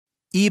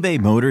eBay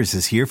Motors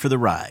is here for the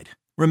ride.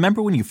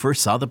 Remember when you first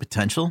saw the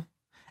potential?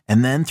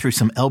 And then through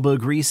some elbow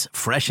grease,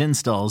 fresh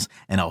installs,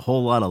 and a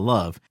whole lot of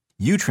love,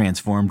 you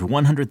transformed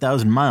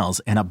 100,000 miles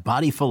and a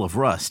body full of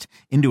rust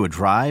into a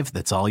drive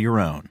that's all your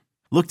own.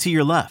 Look to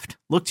your left.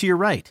 Look to your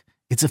right.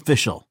 It's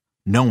official.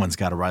 No one's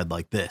got a ride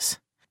like this.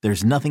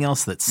 There's nothing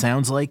else that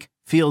sounds like,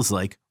 feels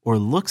like, or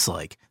looks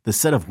like the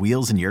set of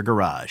wheels in your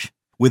garage.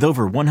 With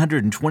over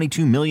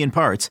 122 million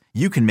parts,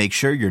 you can make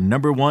sure your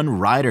number one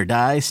ride or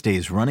die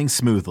stays running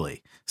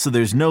smoothly. So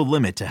there's no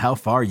limit to how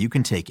far you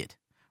can take it.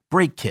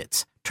 Brake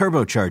kits,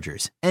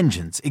 turbochargers,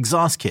 engines,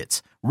 exhaust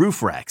kits,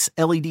 roof racks,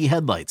 LED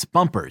headlights,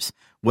 bumpers,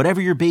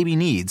 whatever your baby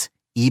needs,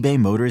 eBay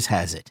Motors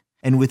has it.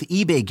 And with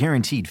eBay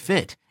Guaranteed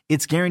Fit,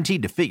 it's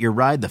guaranteed to fit your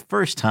ride the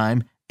first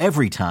time,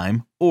 every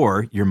time,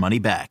 or your money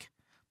back.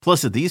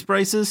 Plus at these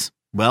prices,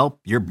 well,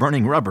 you're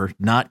burning rubber,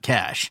 not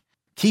cash.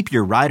 Keep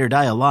your ride or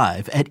die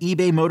alive at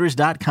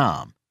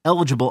ebaymotors.com.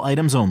 Eligible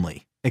items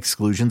only.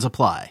 Exclusions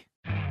apply.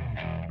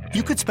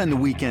 You could spend the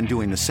weekend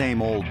doing the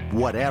same old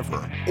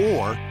whatever,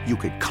 or you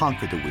could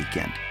conquer the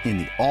weekend in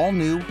the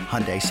all-new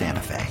Hyundai Santa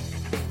Fe.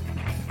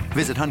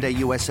 Visit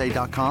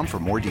HyundaiUSA.com for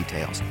more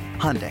details.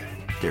 Hyundai,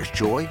 there's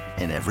joy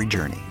in every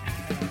journey.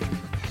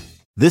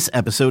 This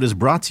episode is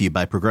brought to you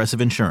by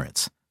Progressive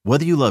Insurance.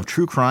 Whether you love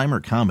true crime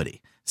or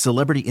comedy,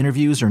 celebrity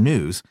interviews or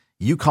news,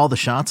 you call the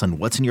shots on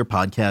what's in your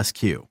podcast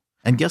queue.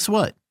 And guess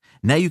what?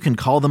 Now you can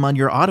call them on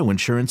your auto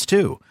insurance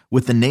too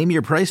with the Name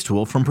Your Price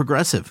tool from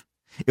Progressive.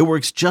 It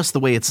works just the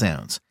way it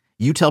sounds.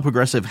 You tell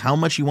Progressive how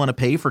much you want to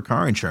pay for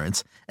car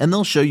insurance, and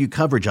they'll show you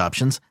coverage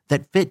options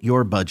that fit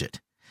your budget.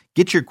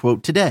 Get your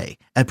quote today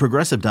at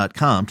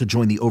Progressive.com to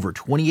join the over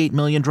 28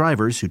 million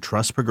drivers who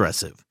trust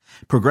Progressive.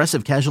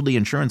 Progressive Casualty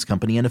Insurance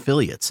Company and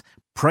Affiliates.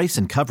 Price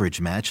and coverage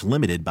match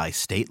limited by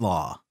state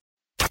law.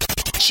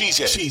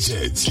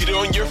 Cheeseheads. Get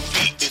on your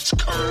feet. It's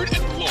Curd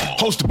and Long.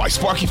 Hosted by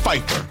Sparky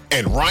Fifer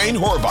and Ryan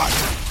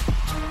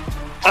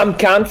Horvath. I'm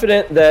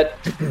confident that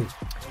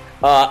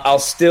I'll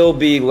still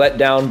be let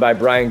down by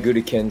Brian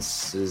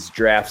Gutekunst's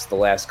drafts the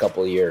last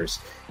couple of years.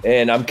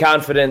 And I'm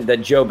confident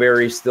that Joe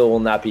Barry still will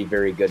not be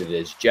very good at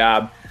his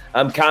job.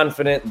 I'm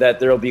confident that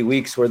there will be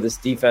weeks where this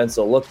defense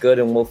will look good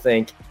and we'll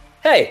think,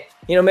 hey,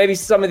 maybe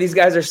some of these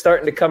guys are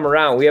starting to come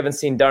around. We haven't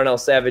seen Darnell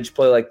Savage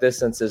play like this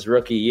since his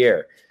rookie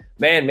year.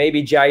 Man,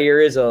 maybe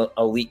Jair is an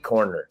elite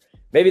corner.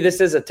 Maybe this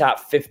is a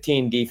top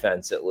 15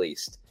 defense at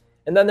least.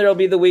 And then there'll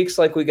be the weeks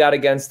like we got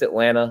against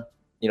Atlanta,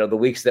 the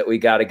weeks that we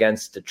got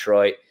against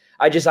Detroit.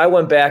 I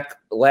went back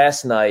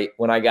last night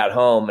when I got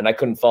home and I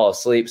couldn't fall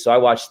asleep. So I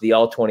watched the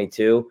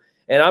All-22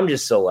 and I'm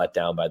just so let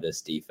down by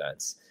this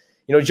defense.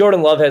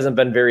 Jordan Love hasn't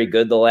been very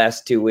good the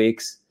last 2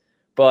 weeks,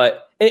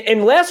 but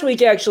and last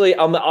week, actually,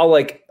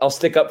 I'll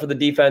stick up for the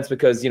defense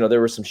because,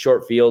 there were some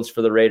short fields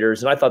for the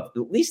Raiders and I thought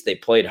at least they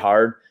played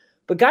hard,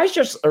 but guys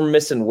just are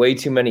missing way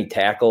too many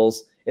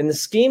tackles and the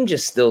scheme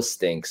just still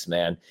stinks,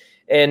 man.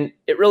 And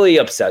it really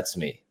upsets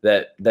me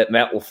that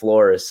Matt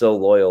LaFleur is so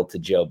loyal to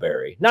Joe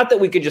Barry. Not that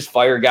we could just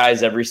fire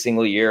guys every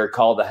single year,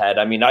 call the head.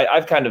 I mean,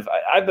 I've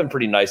been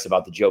pretty nice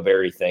about the Joe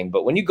Barry thing,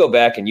 but when you go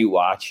back and you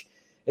watch,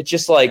 it's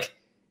just like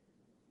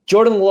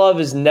Jordan Love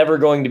is never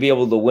going to be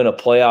able to win a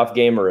playoff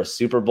game or a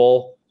Super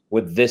Bowl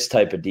with this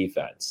type of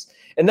defense.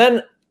 And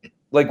then,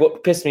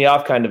 what pissed me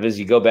off kind of is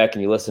you go back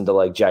and you listen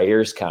to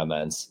Jair's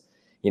comments,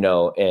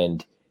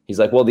 and he's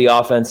like, well, the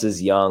offense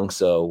is young,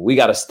 so we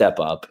got to step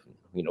up.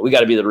 We got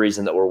to be the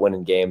reason that we're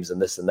winning games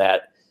and this and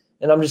that.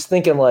 And I'm just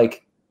thinking,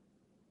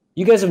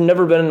 you guys have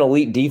never been an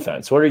elite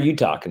defense. What are you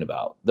talking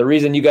about? The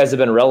reason you guys have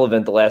been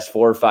relevant the last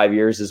 4 or 5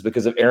 years is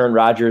because of Aaron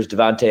Rodgers,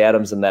 Devontae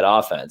Adams, and that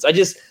offense.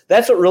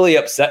 That's what really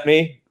upset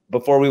me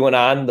before we went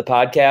on the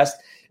podcast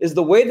is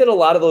the way that a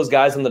lot of those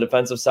guys on the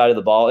defensive side of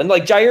the ball, and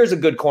Jair's a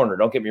good corner,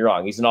 don't get me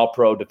wrong. He's an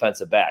all-pro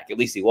defensive back. At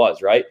least he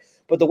was, right?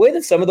 But the way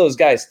that some of those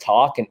guys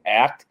talk and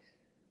act,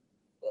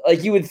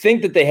 you would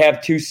think that they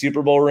have 2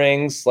 Super Bowl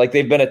rings,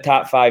 they've been a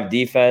top 5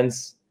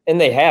 defense,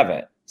 and they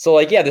haven't. So,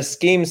 the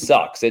scheme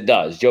sucks. It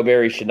does. Joe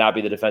Barry should not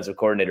be the defensive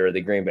coordinator of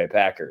the Green Bay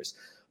Packers.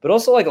 But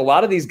also, a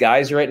lot of these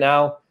guys right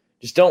now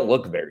just don't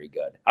look very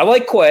good. I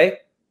like Quay.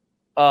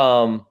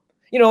 And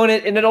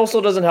it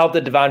also doesn't help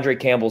that Devondre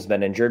Campbell's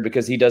been injured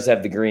because he does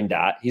have the green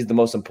dot. He's the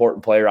most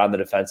important player on the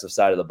defensive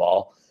side of the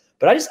ball.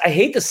 But I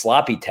hate the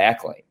sloppy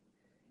tackling.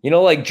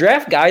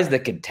 Draft guys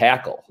that can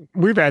tackle.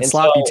 We've had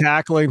sloppy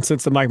tackling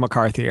since the Mike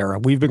McCarthy era.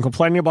 We've been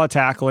complaining about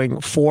tackling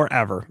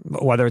forever,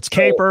 whether it's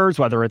Capers,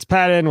 whether it's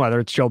Pettin, whether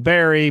it's Joe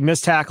Barry,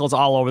 missed tackles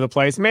all over the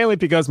place, mainly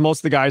because most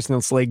of the guys in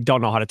this league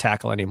don't know how to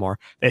tackle anymore.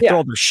 They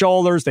throw their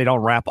shoulders. They don't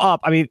wrap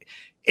up. I mean,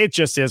 it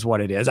just is what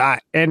it is. I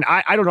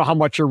don't know how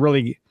much you're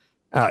really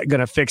going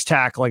to fix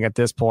tackling at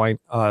this point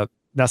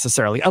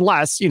necessarily,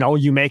 unless,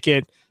 you make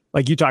it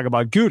like you talk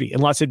about Goody,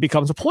 unless it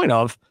becomes a point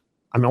of,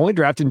 I'm only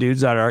drafting dudes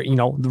that are,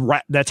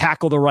 that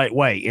tackle the right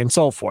way and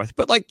so forth.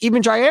 But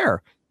even Jair,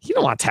 he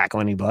don't want to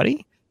tackle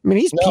anybody. I mean,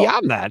 he's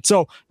beyond that.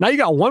 So now you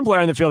got one player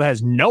in the field that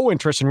has no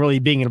interest in really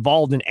being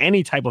involved in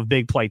any type of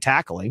big play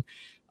tackling.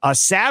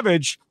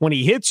 Savage, when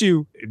he hits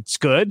you, it's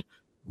good.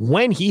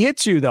 when he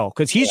hits you, though,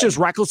 because he's just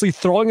recklessly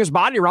throwing his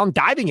body around,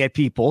 diving at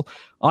people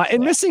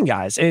and missing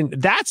guys. And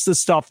that's the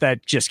stuff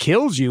that just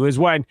kills you, is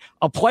when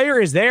a player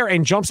is there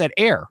and jumps at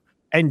air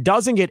and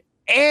doesn't get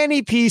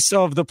any piece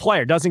of the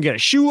player, doesn't get a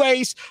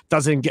shoelace,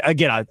 doesn't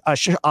get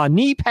a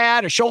knee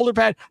pad, a shoulder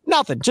pad,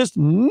 nothing, just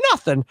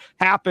nothing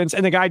happens.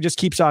 And the guy just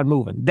keeps on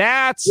moving.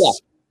 That's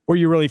where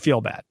you really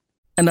feel bad.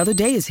 Another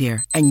day is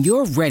here and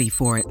you're ready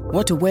for it.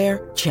 What to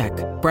wear? Check.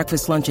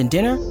 Breakfast, lunch, and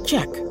dinner?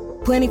 Check.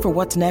 Planning for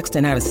what's next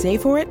and how to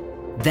save for it?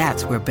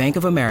 That's where Bank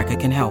of America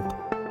can help.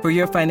 For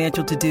your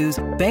financial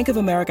to-dos, Bank of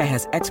America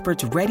has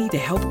experts ready to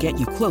help get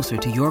you closer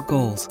to your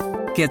goals.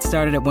 Get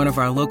started at one of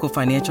our local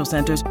financial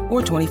centers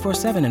or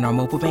 24/7 in our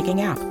mobile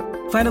banking app.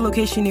 Find a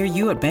location near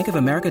you at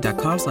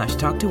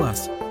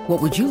bankofamerica.com/talktous.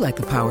 What would you like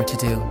the power to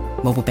do?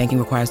 Mobile banking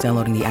requires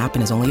downloading the app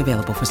and is only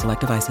available for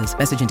select devices.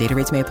 Message and data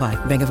rates may apply.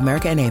 Bank of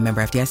America N.A.,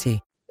 member FDIC.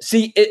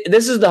 See,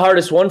 this is the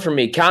hardest one for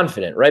me,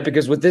 confident, right?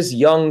 Because with this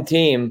young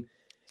team,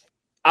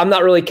 I'm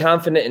not really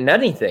confident in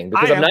anything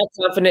because I'm not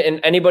confident in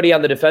anybody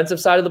on the defensive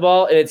side of the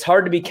ball, and it's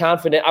hard to be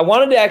confident. I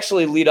wanted to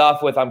actually lead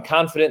off with I'm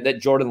confident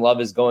that Jordan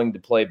Love is going to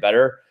play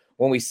better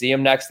when we see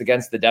him next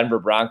against the Denver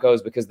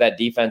Broncos because that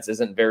defense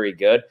isn't very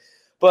good.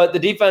 But the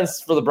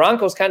defense for the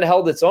Broncos kind of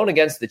held its own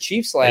against the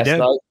Chiefs last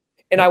night.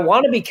 And I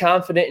want to be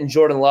confident in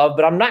Jordan Love,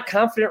 but I'm not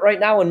confident right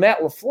now in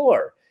Matt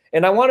LaFleur.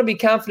 And I want to be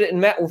confident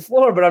in Matt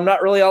LaFleur, but I'm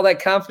not really all that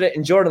confident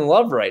in Jordan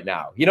Love right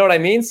now. You know what I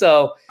mean?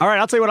 So, all right,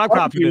 I'll tell you what I'm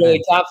confident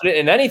in. Confident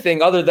in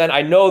anything other than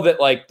I know that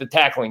like the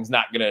tackling's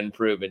not going to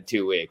improve in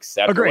 2 weeks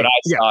after what I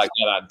saw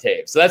again on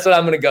tape. So that's what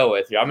I'm going to go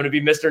with here. I'm going to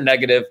be Mr.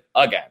 Negative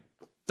again.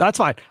 That's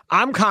fine.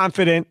 I'm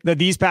confident that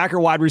these Packer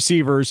wide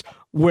receivers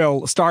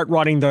will start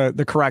running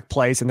the correct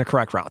plays and the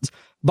correct routes.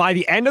 By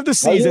the end of the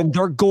season,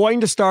 they're going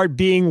to start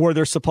being where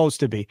they're supposed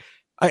to be.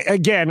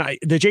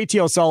 The JT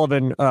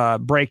O'Sullivan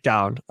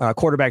breakdown,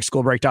 quarterback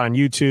school breakdown on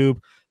YouTube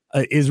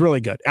is really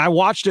good. I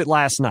watched it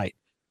last night.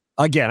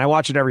 Again, I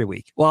watch it every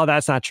week. Well,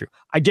 that's not true.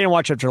 I didn't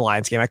watch it after the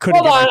Lions game. I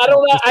couldn't. Hold on.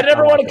 I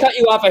never want to cut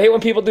you off. I hate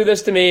when people do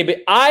this to me, but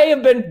I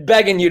have been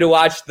begging you to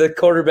watch the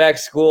quarterback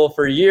school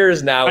for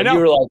years now. And you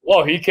were like,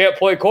 well, he can't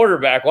play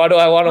quarterback. Why do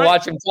I want to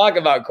watch him talk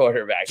about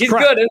quarterback? He's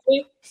good, isn't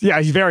he?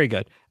 Yeah, he's very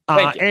good.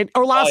 And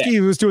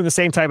Orlovsky was doing the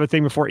same type of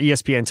thing before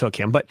ESPN took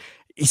him. But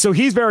so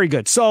he's very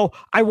good. So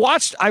I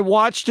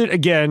watched it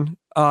again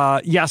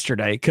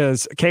yesterday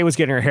because Kay was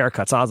getting her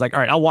haircut. So I was like, all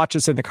right, I'll watch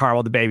this in the car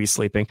while the baby's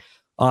sleeping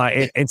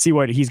and see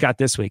what he's got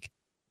this week.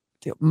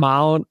 The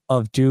amount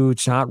of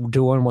dudes not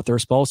doing what they're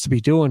supposed to be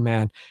doing,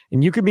 man.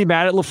 And you can be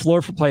mad at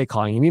LaFleur for play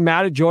calling. You can be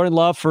mad at Jordan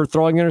Love for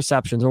throwing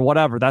interceptions or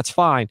whatever. That's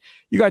fine.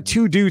 You got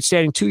two dudes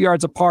standing 2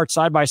 yards apart,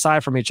 side by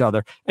side from each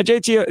other. And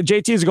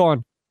JT is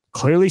going,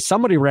 clearly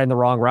somebody ran the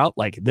wrong route.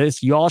 Like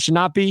this, you all should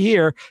not be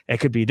here. It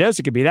could be this,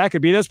 it could be that, it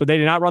could be this, but they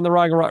did not run the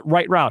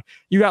right route.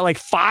 You got like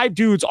 5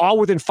 dudes all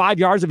within 5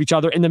 yards of each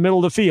other in the middle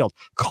of the field.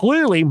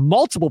 Clearly,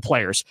 multiple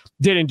players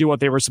didn't do what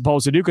they were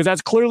supposed to do because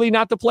that's clearly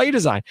not the play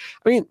design.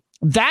 I mean,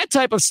 that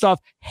type of stuff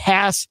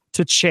has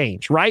to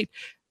change, right?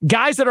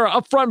 Guys that are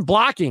up front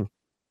blocking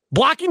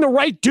the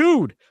right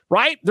dude,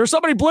 right? There's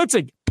somebody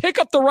blitzing. Pick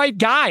up the right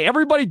guy.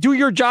 Everybody do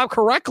your job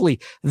correctly.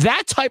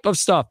 That type of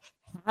stuff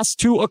has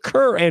to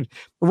occur. And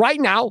right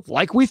now,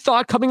 like we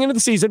thought coming into the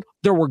season,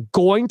 there were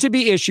going to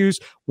be issues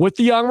with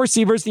the young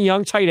receivers, the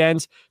young tight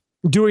ends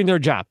doing their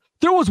job.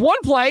 There was one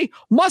play,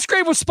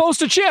 Musgrave was supposed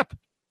to chip.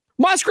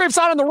 Musgrave's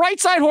out on the right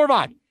side,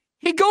 Horvat.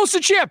 He goes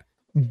to chip.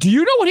 Do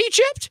you know what he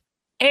chipped?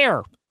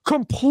 Air.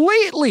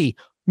 Completely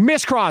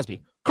missed Crosby.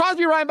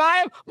 Crosby ran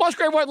by him.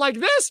 Musgrave went like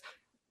this.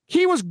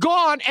 He was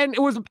gone, and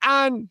it was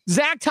on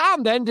Zach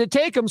Tom then to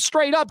take him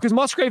straight up because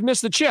Musgrave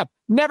missed the chip.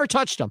 Never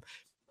touched him.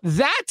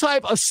 That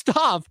type of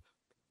stuff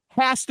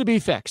has to be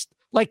fixed.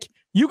 Like,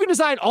 you can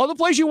design all the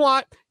plays you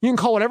want. You can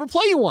call whatever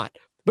play you want.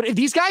 But if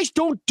these guys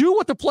don't do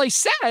what the play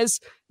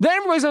says, then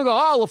everybody's going to go,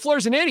 oh,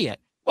 LaFleur's an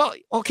idiot. Well,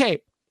 okay,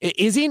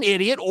 is he an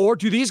idiot, or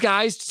do these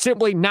guys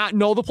simply not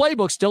know the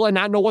playbook still and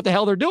not know what the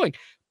hell they're doing?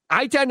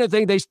 I tend to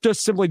think they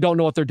just simply don't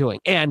know what they're doing.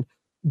 And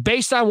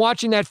based on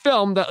watching that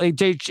film that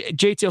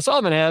JT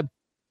O'Sullivan had,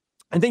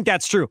 I think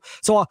that's true.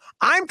 So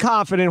I'm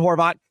confident,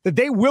 Horvat, that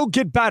they will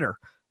get better.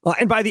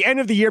 And by the end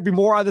of the year, be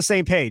more on the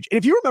same page. And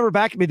if you remember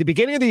back at the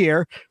beginning of the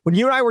year, when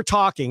you and I were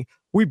talking,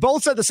 we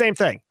both said the same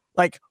thing.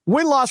 Like,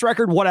 win-loss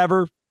record,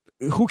 whatever,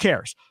 who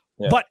cares?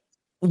 Yeah. But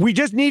we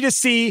just need to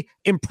see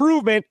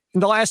improvement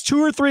in the last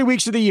 2 or 3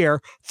 weeks of the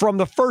year from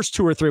the first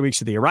 2 or 3 weeks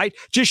of the year, right?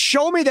 Just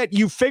show me that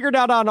you figured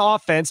out on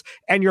offense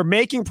and you're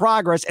making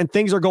progress and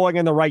things are going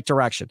in the right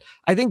direction.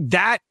 I think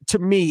that, to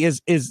me,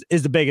 is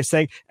the biggest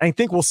thing. And I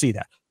think we'll see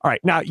that. All right.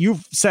 Now,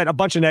 you've said a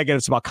bunch of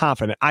negatives about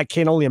confident. I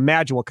can only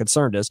imagine what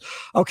concerned is.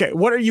 Okay.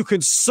 What are you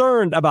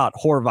concerned about,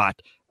 Horvat,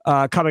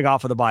 coming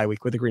off of the bye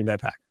week with the Green Bay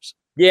Packers?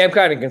 Yeah, I'm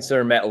kind of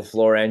concerned Matt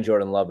LaFleur and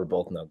Jordan Love are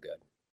both no good.